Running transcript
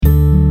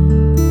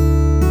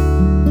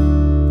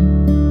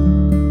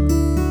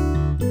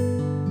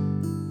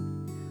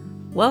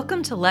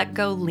Welcome to Let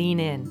Go, Lean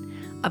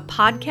In, a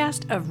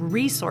podcast of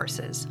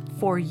resources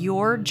for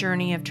your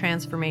journey of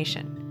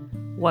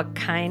transformation. What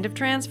kind of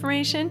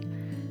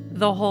transformation?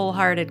 The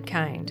wholehearted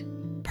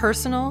kind.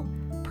 Personal,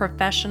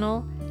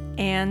 professional,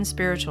 and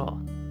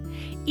spiritual.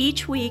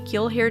 Each week,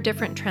 you'll hear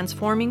different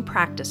transforming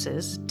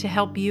practices to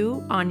help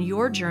you on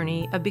your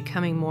journey of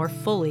becoming more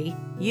fully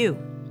you.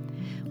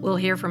 We'll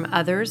hear from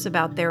others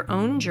about their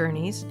own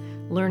journeys,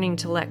 learning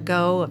to let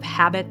go of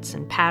habits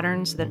and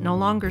patterns that no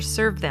longer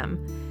serve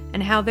them,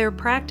 and how they're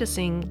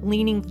practicing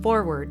leaning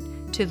forward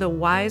to the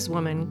wise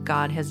woman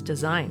God has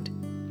designed.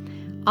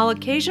 I'll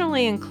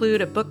occasionally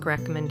include a book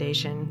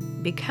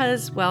recommendation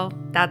because, well,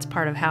 that's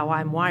part of how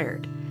I'm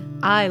wired.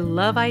 I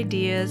love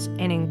ideas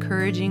and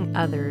encouraging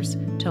others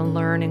to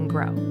learn and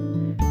grow.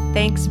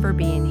 Thanks for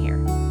being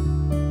here.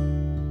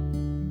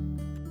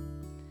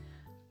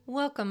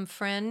 Welcome,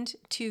 friend,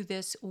 to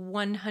this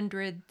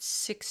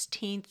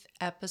 116th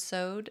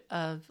episode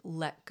of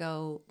Let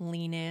Go,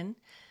 Lean In.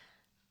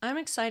 I'm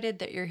excited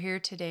that you're here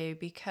today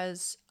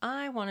because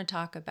I want to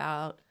talk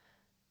about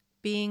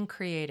being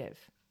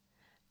creative.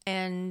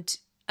 And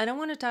I don't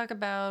want to talk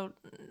about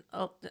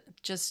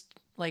just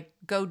like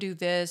go do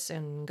this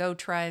and go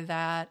try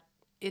that.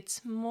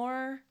 It's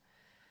more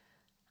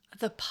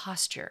the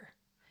posture,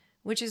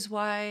 which is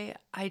why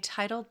I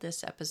titled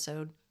this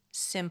episode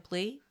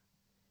simply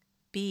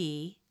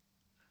Be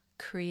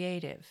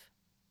Creative.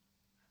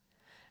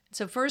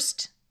 So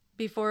first,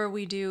 before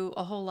we do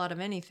a whole lot of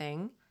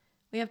anything,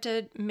 we have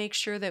to make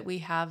sure that we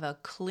have a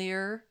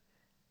clear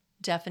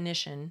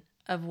definition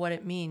of what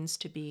it means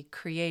to be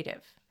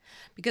creative.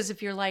 Because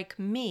if you're like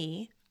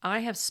me, I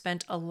have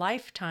spent a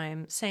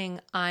lifetime saying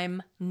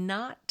I'm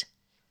not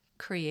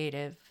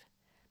creative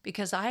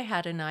because I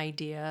had an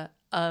idea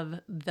of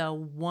the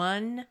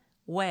one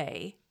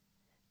way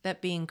that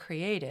being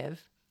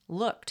creative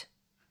looked,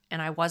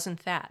 and I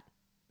wasn't that.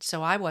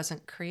 So I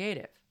wasn't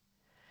creative.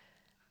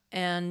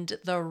 And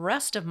the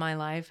rest of my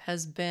life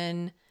has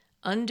been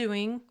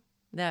undoing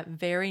that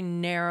very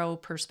narrow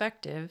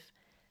perspective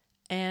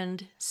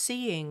and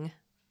seeing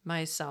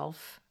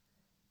myself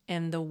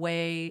and the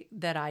way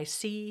that I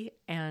see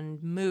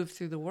and move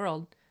through the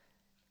world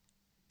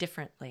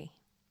differently.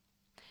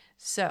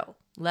 So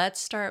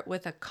let's start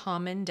with a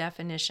common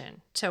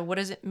definition. So what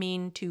does it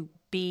mean to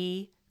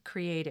be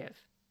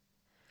creative?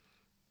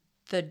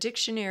 The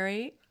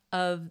Dictionary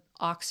of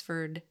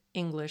Oxford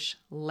English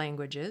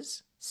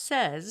Languages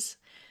says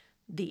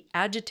the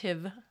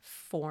adjective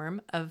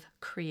form of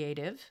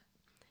creative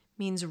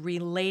means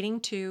relating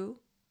to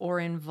or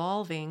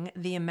involving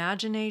the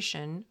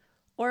imagination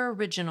or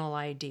original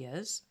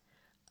ideas,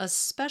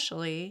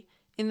 especially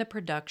in the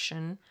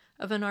production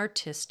of an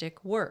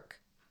artistic work.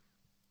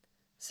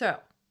 So,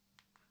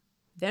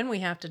 then we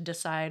have to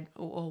decide,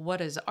 well,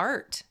 what is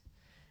art?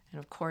 And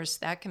of course,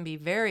 that can be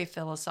very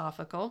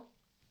philosophical.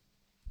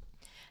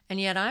 And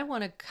yet I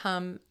want to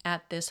come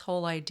at this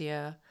whole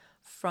idea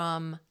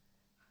from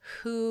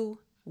who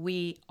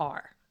we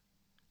are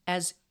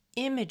as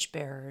image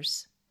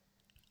bearers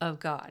of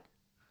God.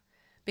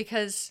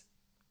 Because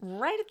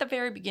right at the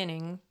very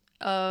beginning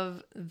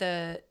of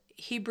the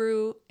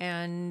Hebrew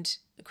and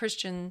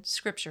Christian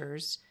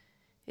scriptures,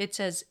 it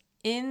says,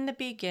 in the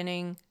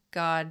beginning,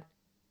 God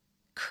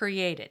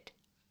created.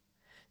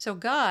 So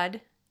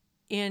God,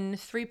 in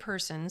three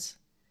persons,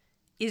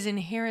 is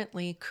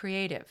inherently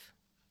creative.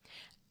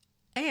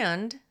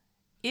 And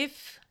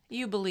if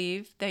you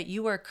believe that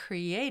you are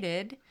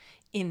created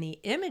in the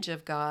image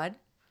of God,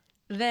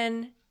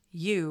 then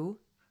you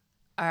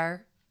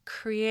are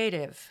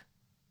creative.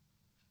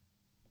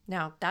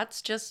 Now,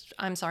 that's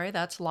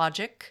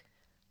logic.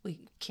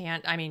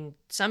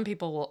 Some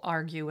people will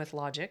argue with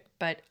logic,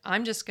 but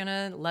I'm just going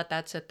to let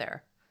that sit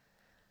there.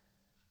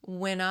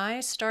 When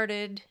I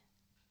started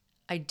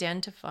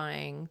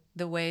identifying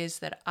the ways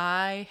that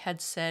I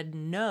had said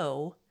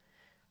no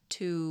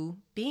to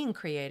being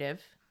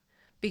creative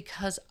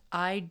because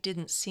I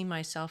didn't see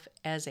myself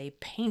as a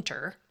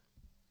painter,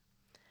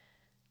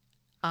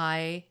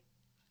 I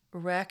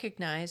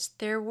recognized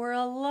there were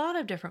a lot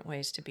of different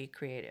ways to be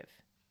creative.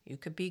 You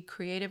could be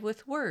creative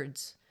with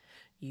words.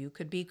 You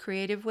could be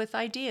creative with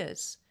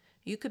ideas.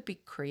 You could be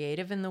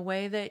creative in the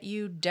way that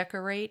you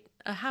decorate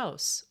a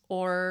house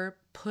or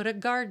put a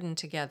garden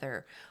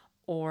together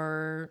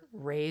or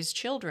raise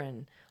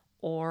children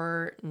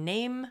or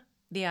name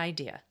the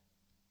idea.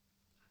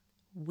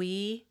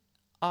 We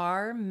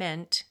are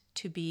meant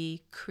to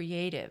be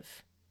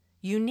creative,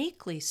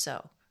 uniquely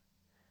so.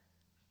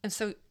 And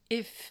so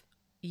if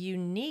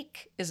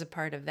unique is a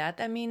part of that,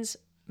 that means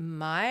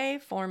my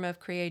form of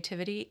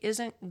creativity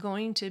isn't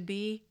going to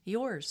be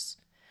yours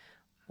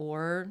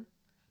or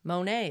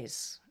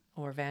Monet's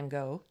or Van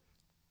Gogh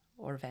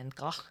or Van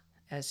Gogh,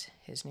 as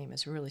his name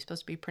is really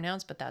supposed to be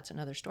pronounced, but that's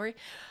another story,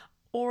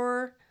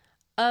 or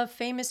a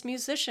famous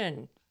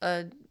musician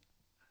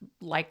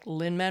like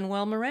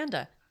Lin-Manuel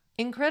Miranda,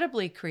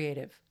 incredibly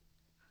creative.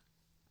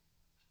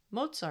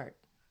 Mozart,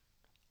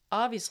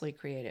 obviously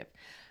creative.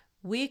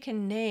 We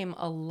can name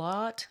a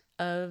lot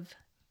of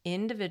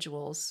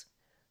individuals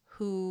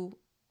who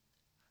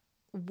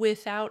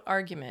without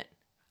argument,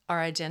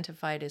 are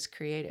identified as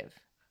creative.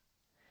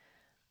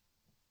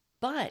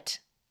 But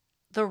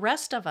the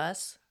rest of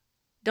us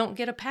don't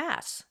get a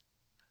pass.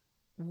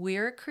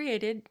 We're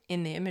created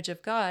in the image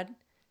of God,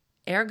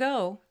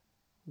 ergo,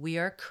 we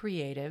are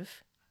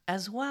creative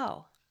as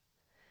well.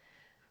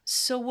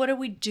 So, what do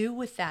we do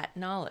with that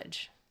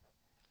knowledge?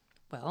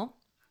 Well,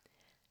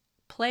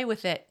 play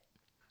with it.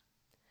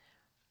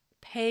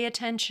 Pay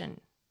attention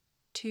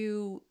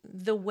to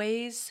the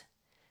ways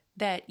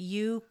that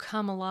you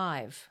come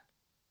alive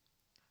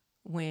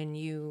when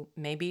you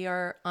maybe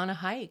are on a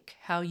hike,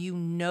 how you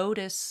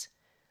notice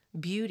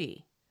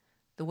beauty,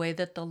 the way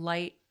that the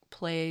light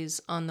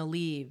plays on the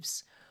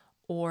leaves,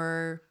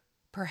 or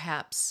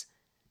perhaps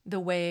the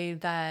way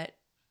that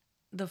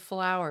the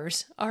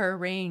flowers are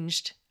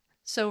arranged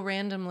so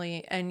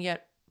randomly and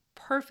yet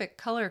perfect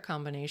color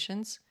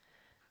combinations.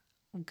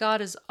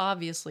 God is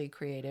obviously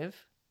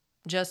creative.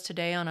 Just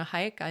today on a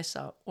hike, I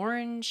saw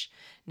orange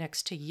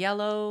next to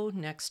yellow,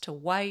 next to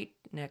white,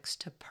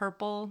 next to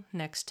purple,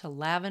 next to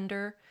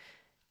lavender,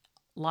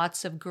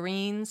 lots of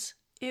greens.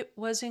 It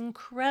was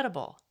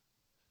incredible.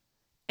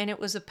 And it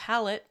was a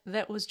palette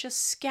that was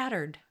just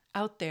scattered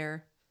out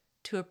there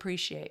to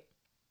appreciate.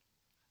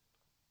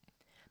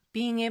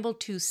 Being able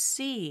to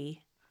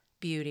see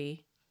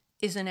beauty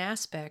is an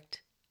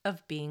aspect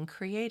of being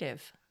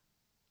creative.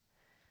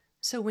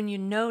 So when you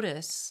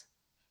notice,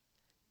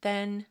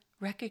 then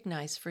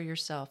recognize for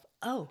yourself,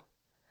 oh,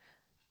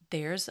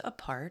 there's a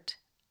part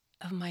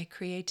of my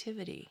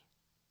creativity.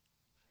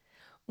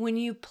 When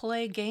you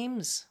play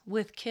games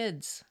with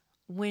kids,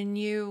 when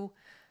you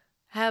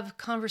have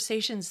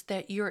conversations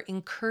that you're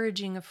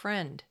encouraging a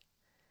friend,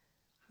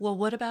 well,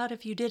 what about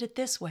if you did it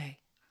this way?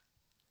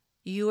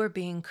 You are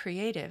being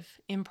creative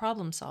in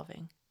problem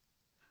solving.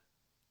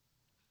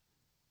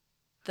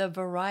 The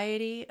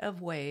variety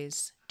of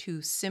ways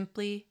to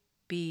simply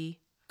be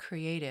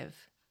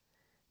creative,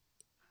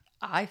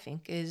 I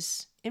think,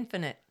 is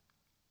infinite.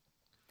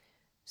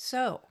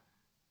 So,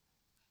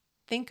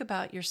 think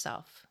about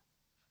yourself.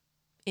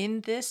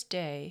 In this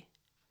day,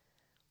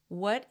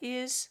 what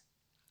is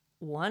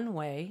one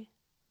way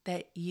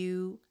that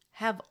you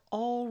have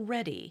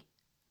already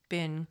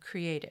been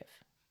creative?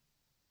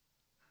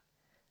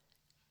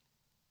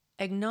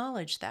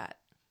 Acknowledge that.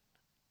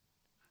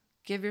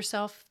 Give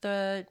yourself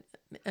the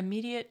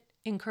immediate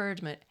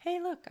encouragement.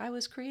 Hey, look, I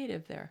was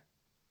creative there.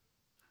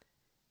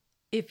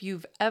 If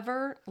you've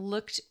ever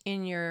looked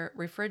in your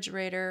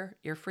refrigerator,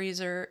 your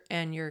freezer,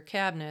 and your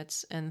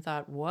cabinets and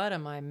thought, what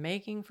am I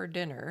making for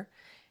dinner?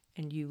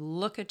 And you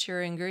look at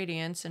your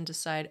ingredients and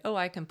decide, oh,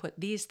 I can put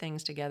these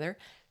things together,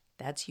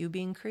 that's you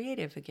being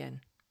creative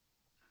again.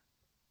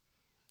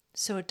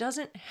 So it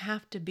doesn't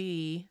have to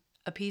be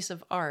a piece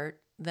of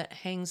art that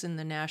hangs in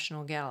the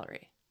National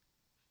Gallery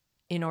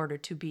in order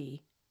to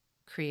be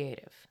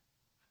creative.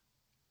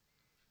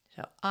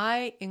 So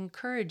I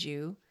encourage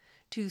you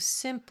to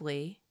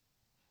simply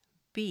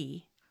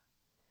be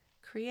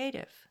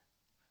creative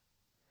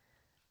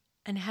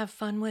and have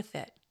fun with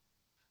it.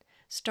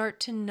 Start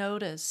to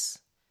notice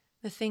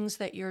the things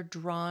that you're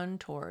drawn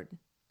toward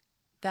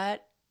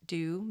that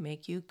do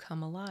make you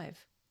come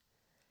alive.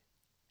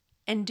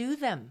 And do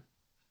them.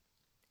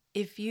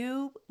 If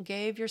you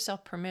gave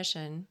yourself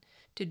permission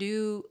to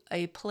do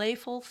a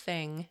playful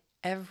thing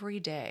every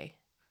day,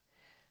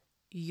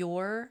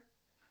 your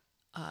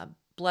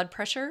blood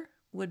pressure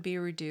would be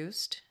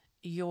reduced,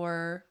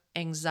 your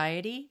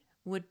anxiety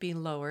would be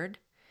lowered,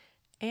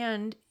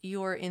 and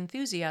your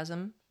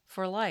enthusiasm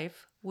for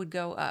life would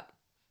go up.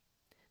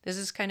 This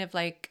is kind of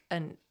like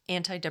an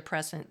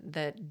antidepressant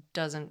that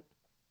doesn't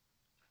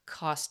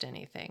cost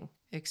anything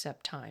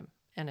except time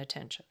and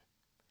attention.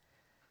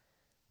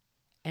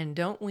 And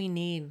don't we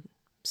need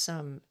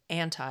some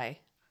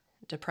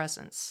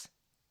antidepressants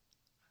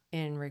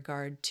in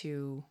regard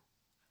to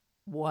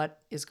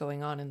what is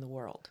going on in the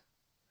world?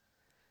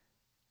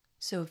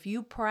 So if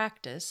you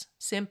practice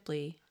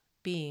simply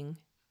being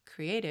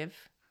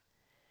creative,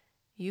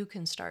 you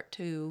can start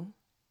to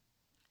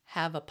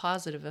have a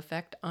positive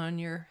effect on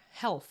your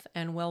health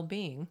and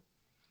well-being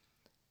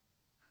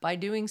by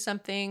doing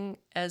something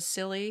as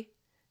silly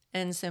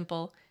and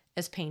simple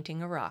as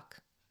painting a rock,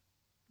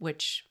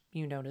 which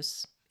you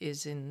notice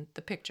is in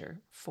the picture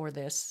for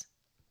this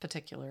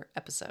particular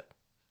episode.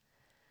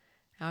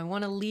 Now, I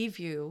want to leave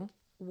you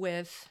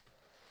with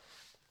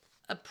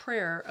a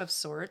prayer of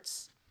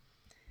sorts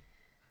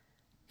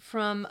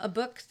from a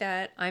book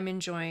that I'm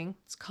enjoying.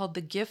 It's called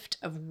The Gift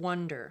of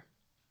Wonder: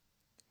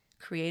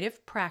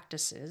 Creative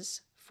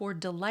Practices for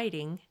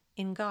Delighting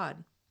in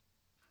God.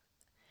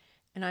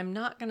 And I'm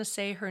not going to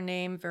say her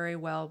name very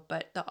well,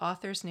 but the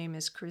author's name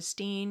is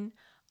Christine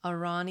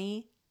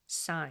Arani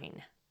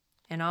Sign.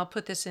 And I'll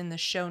put this in the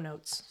show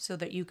notes so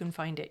that you can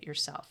find it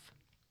yourself.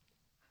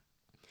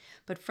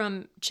 But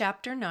from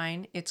chapter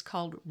 9, it's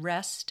called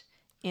Rest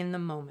in the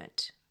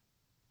Moment.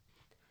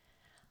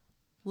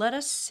 Let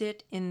us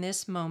sit in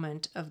this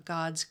moment of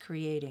God's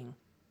creating.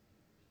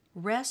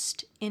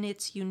 Rest in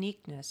its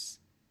uniqueness.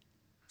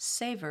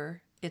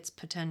 Savor its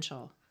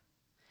potential.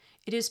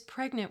 It is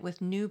pregnant with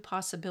new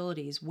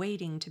possibilities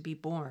waiting to be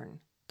born,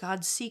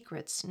 God's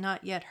secrets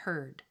not yet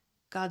heard,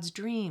 God's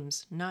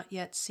dreams not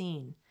yet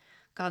seen,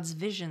 God's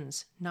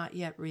visions not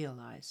yet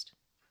realized.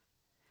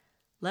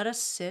 Let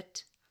us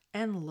sit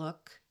and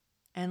look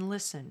and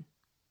listen.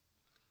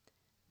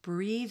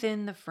 Breathe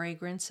in the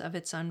fragrance of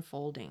its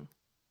unfolding.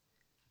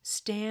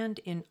 Stand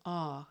in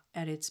awe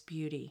at its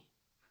beauty.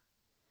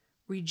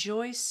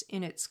 Rejoice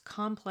in its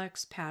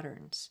complex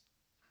patterns.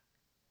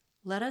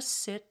 Let us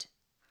sit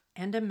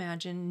and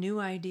imagine new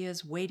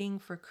ideas waiting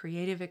for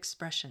creative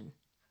expression,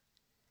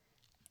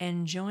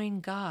 and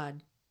join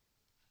God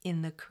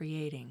in the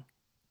creating.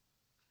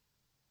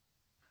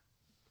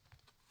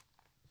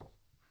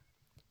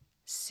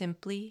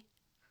 Simply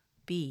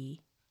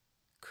be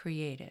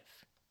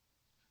creative.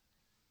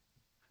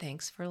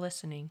 Thanks for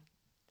listening.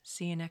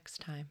 See you next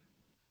time.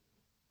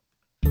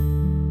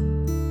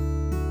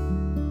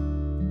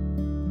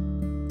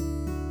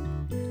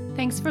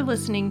 Thanks for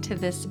listening to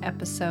this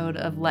episode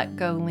of Let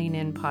Go Lean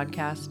In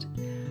podcast.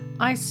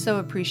 I so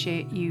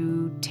appreciate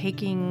you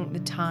taking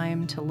the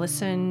time to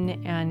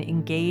listen and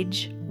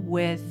engage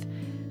with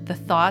the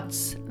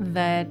thoughts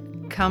that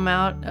come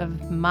out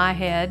of my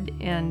head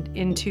and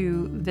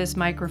into this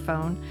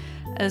microphone,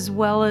 as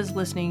well as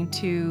listening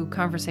to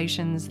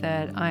conversations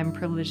that I'm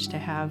privileged to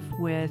have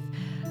with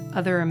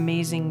other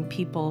amazing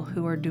people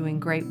who are doing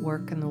great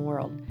work in the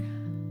world.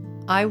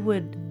 I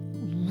would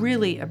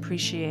really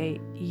appreciate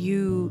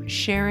you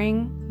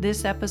sharing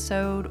this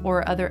episode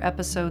or other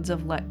episodes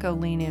of Let Go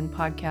Lean In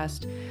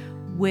podcast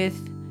with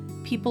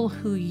people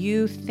who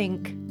you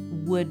think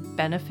would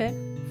benefit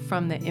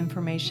from the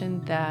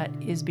information that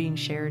is being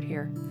shared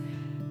here.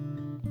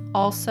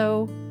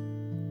 Also,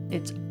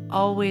 it's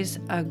always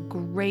a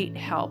great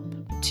help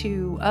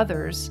to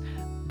others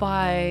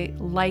by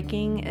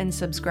liking and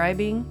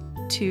subscribing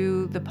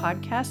to the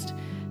podcast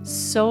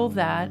so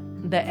that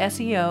the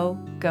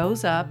SEO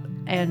goes up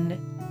and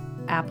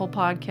Apple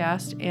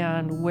Podcast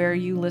and where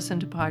you listen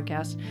to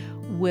podcasts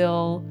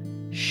will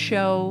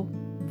show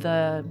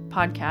the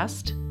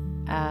podcast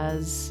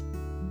as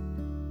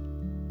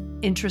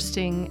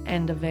interesting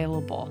and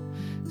available.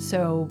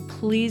 So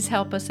please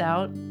help us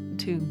out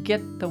to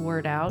get the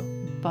word out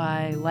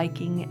by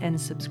liking and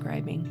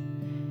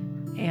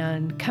subscribing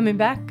and coming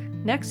back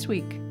next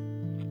week.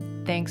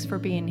 Thanks for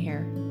being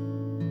here.